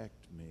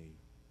perfect me.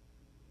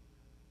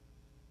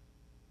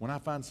 When I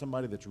find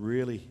somebody that's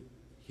really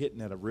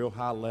hitting at a real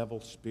high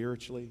level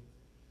spiritually,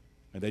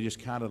 And they just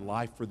counted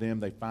life for them.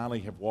 They finally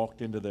have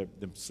walked into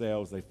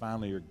themselves. They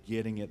finally are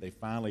getting it. They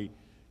finally,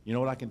 you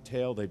know what I can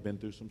tell? They've been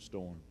through some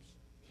storms.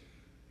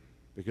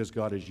 Because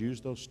God has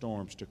used those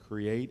storms to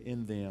create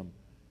in them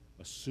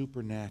a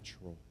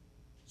supernatural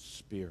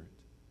spirit.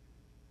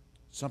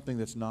 Something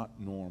that's not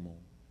normal.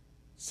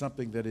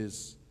 Something that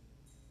is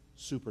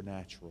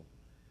supernatural.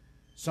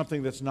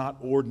 Something that's not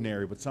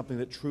ordinary, but something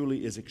that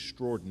truly is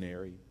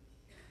extraordinary.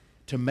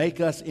 To make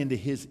us into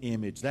His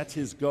image. That's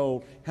His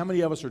goal. How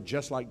many of us are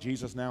just like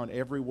Jesus now in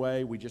every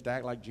way? We just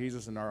act like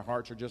Jesus and our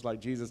hearts are just like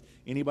Jesus.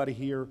 Anybody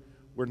here?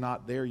 We're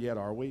not there yet,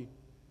 are we?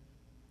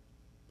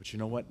 But you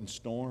know what? In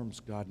storms,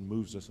 God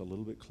moves us a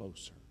little bit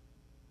closer.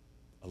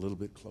 A little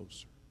bit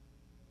closer.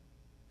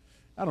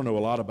 I don't know a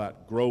lot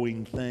about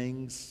growing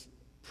things,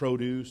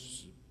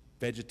 produce,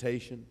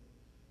 vegetation.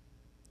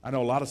 I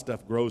know a lot of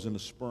stuff grows in the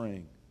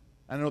spring.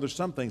 I know there's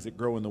some things that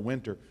grow in the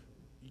winter.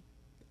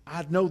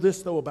 I know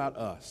this, though, about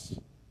us.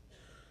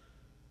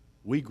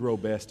 We grow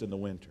best in the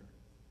winter.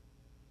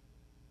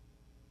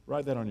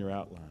 Write that on your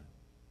outline.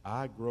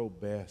 I grow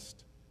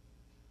best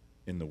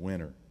in the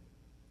winter.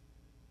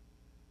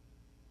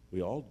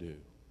 We all do.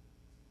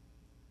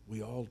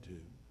 We all do.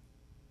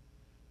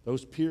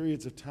 Those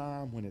periods of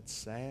time when it's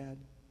sad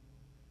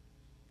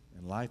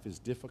and life is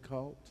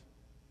difficult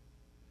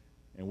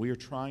and we are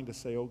trying to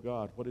say, oh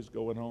God, what is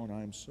going on?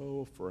 I am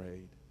so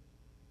afraid.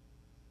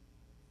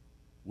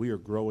 We are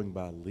growing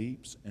by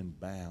leaps and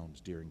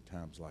bounds during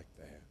times like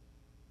that.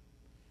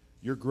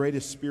 Your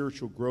greatest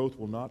spiritual growth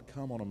will not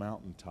come on a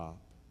mountaintop,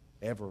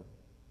 ever.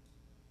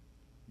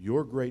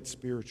 Your great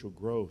spiritual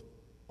growth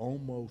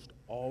almost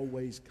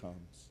always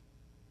comes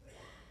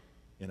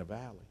in a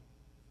valley.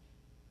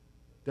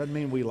 Doesn't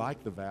mean we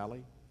like the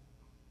valley,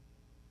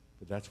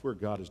 but that's where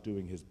God is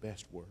doing His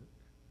best work.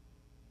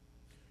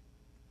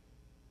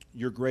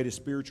 Your greatest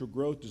spiritual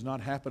growth does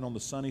not happen on the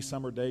sunny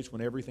summer days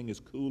when everything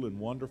is cool and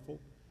wonderful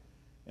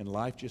and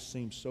life just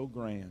seems so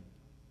grand.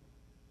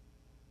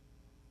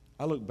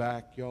 I look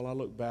back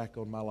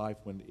on my life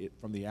when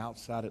from the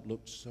outside it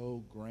looked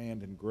so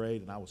grand and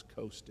great and I was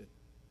coasting.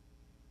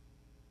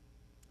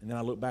 And then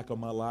I look back on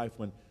my life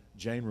when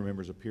Jane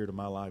remembers a period of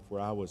my life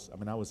where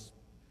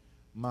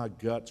my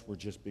guts were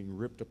just being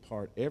ripped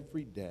apart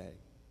every day.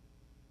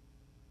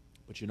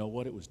 But you know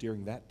what? It was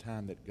during that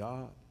time that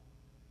God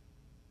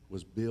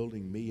was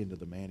building me into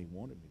the man He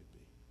wanted me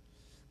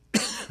to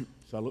be.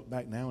 So I look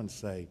back now and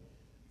say,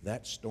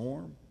 that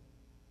storm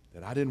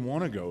that I didn't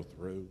want to go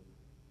through,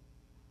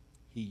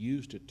 He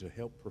used it to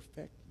help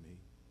perfect me.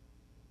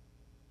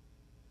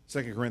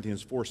 2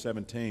 Corinthians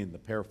 4:17, the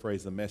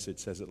paraphrase, the Message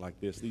says it like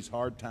this: these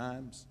hard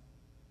times,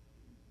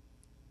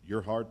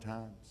 your hard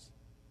times,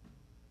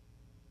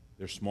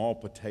 they're small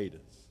potatoes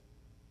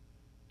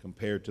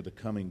compared to the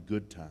coming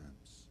good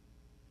times,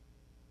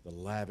 the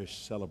lavish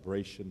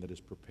celebration that is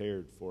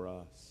prepared for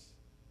us.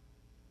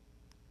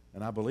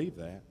 And I believe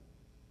that.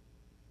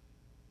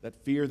 That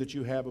fear that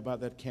you have about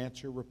that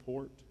cancer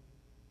report,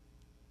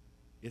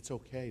 it's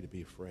okay to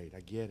be afraid. I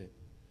get it.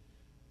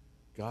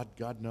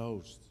 God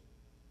knows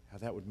how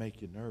that would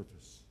make you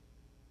nervous.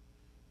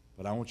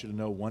 But I want you to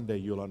know one day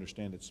you'll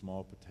understand it's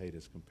small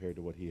potatoes compared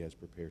to what He has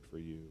prepared for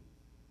you.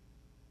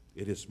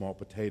 It is small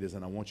potatoes,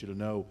 and I want you to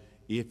know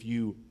if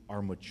you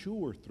are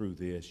mature through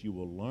this, you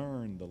will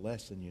learn the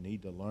lesson you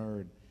need to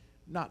learn.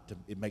 Not to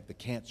make the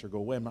cancer go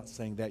away. I'm not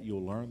saying that.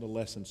 You'll learn the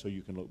lesson so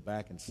you can look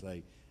back and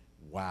say,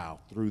 wow,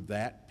 through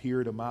that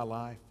period of my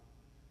life,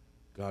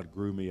 God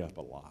grew me up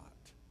a lot.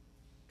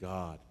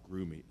 God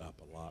grew me up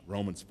a lot.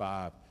 Romans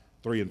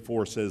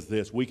 5:3-4 says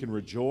this: we can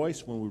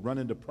rejoice when we run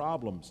into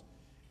problems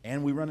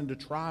and we run into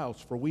trials,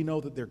 for we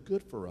know that they're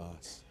good for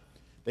us.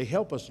 They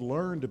help us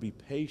learn to be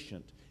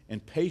patient,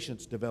 and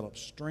patience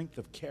develops strength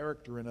of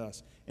character in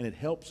us, and it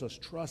helps us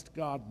trust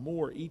God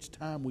more each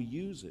time we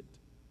use it.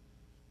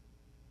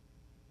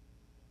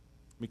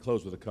 Let me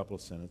close with a couple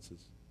of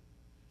sentences.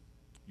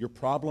 Your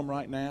problem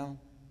right now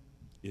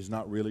is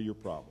not really your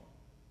problem.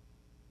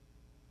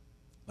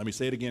 Let me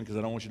say it again because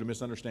I don't want you to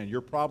misunderstand.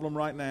 Your problem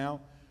right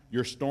now,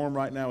 your storm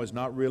right now is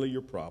not really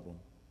your problem.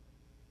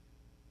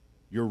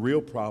 Your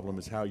real problem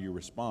is how you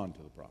respond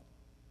to the problem.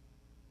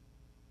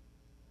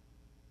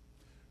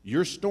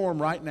 Your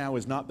storm right now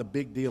is not the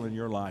big deal in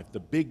your life. The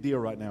big deal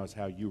right now is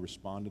how you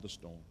respond to the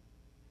storm.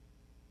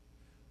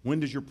 When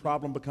does your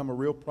problem become a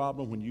real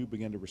problem? When you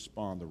begin to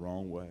respond the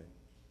wrong way.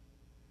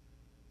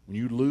 When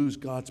you lose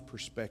God's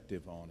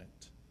perspective on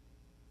it.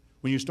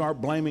 When you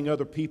start blaming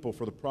other people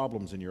for the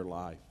problems in your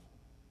life.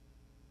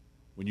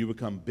 When you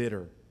become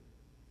bitter.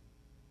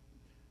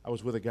 I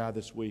was with a guy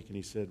this week and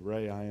he said,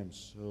 Ray, I am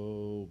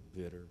so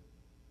bitter.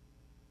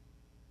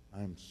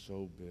 I am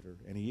so bitter.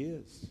 And he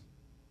is.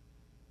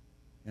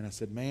 And I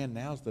said, man,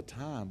 now's the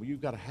time. Well, you've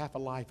got a half a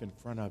life in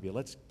front of you.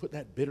 Let's put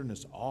that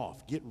bitterness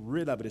off. Get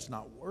rid of it. It's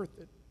not worth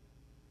it.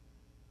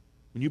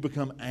 When you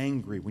become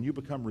angry, when you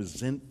become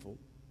resentful,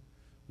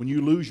 when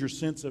you lose your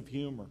sense of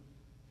humor,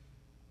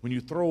 when you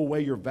throw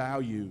away your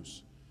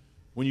values,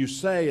 when you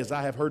say, as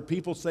I have heard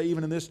people say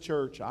even in this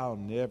church, I'll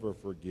never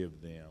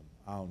forgive them.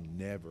 I'll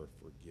never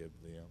forgive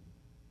them.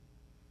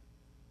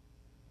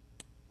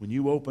 When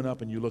you open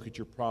up and you look at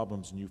your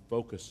problems and you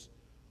focus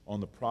on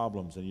the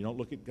problems and you don't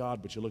look at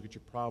God but you look at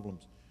your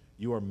problems,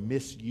 you are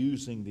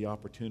misusing the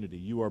opportunity.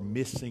 You are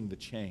missing the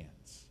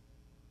chance.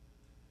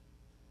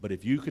 But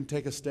if you can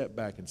take a step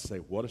back and say,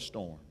 what a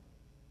storm.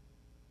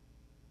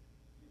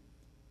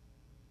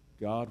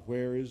 God,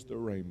 where is the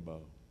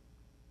rainbow?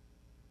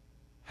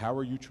 How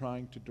are you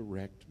trying to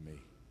direct me?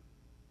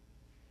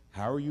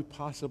 How are you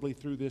possibly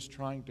through this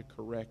trying to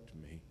correct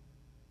me?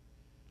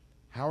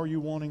 How are you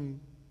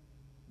wanting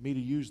me to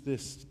use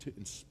this to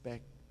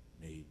inspect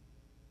me?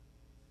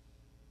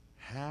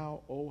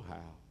 How, oh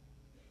how,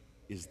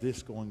 is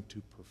this going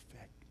to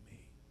perfect me?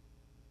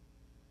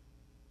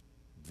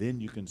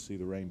 Then you can see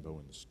the rainbow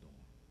in the storm.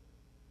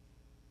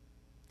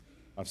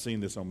 I've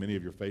seen this on many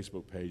of your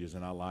Facebook pages,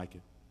 and I like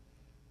it.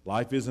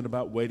 Life isn't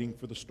about waiting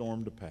for the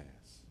storm to pass.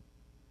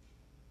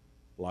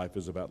 Life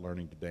is about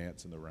learning to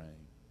dance in the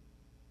rain.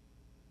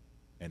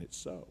 And it's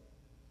so.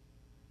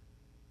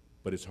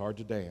 But it's hard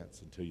to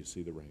dance until you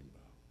see the rainbow.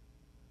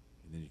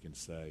 And then you can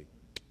say,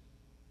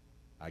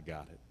 I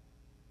got it.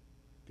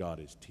 God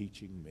is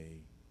teaching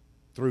me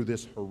through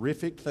this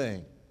horrific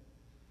thing.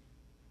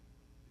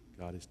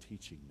 God is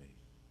teaching me.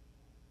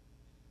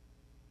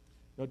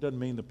 No, it doesn't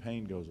mean the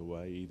pain goes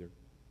away either.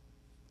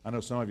 I know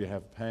some of you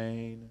have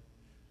pain.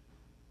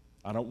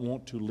 I don't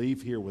want to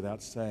leave here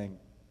without saying,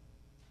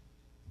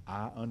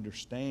 I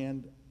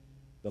understand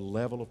the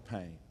level of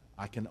pain.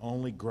 I can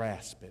only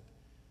grasp it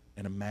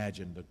and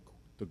imagine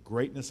the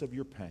greatness of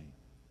your pain.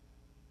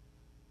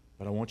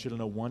 But I want you to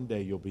know one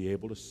day you'll be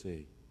able to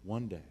see,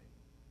 one day,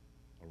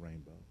 a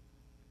rainbow.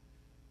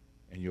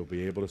 And you'll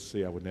be able to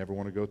see, I would never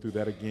want to go through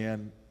that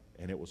again,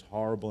 and it was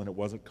horrible, and it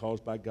wasn't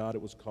caused by God,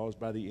 it was caused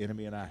by the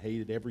enemy, and I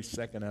hated every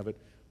second of it,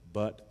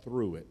 but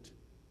through it,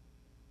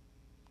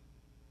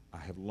 I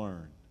have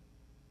learned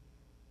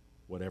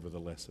whatever the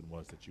lesson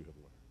was that you have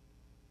learned.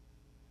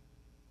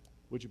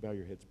 Would you bow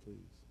your heads, please?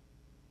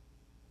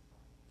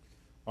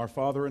 Our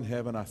Father in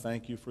heaven, I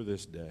thank you for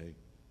this day.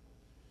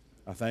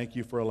 I thank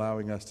you for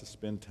allowing us to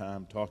spend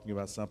time talking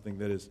about something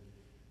that is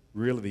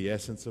really the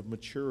essence of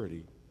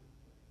maturity.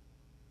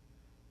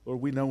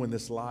 Lord, we know in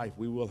this life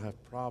we will have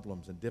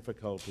problems and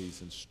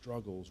difficulties and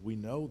struggles. We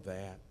know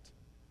that.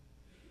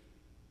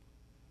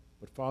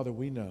 But Father,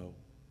 we know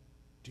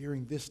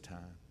during this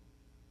time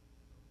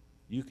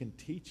you can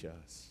teach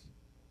us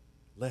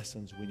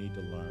lessons we need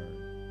to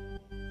learn.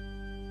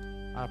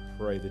 I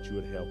pray that you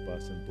would help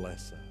us and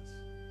bless us.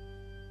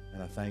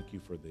 And I thank you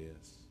for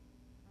this.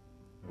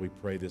 We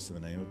pray this in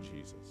the name of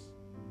Jesus.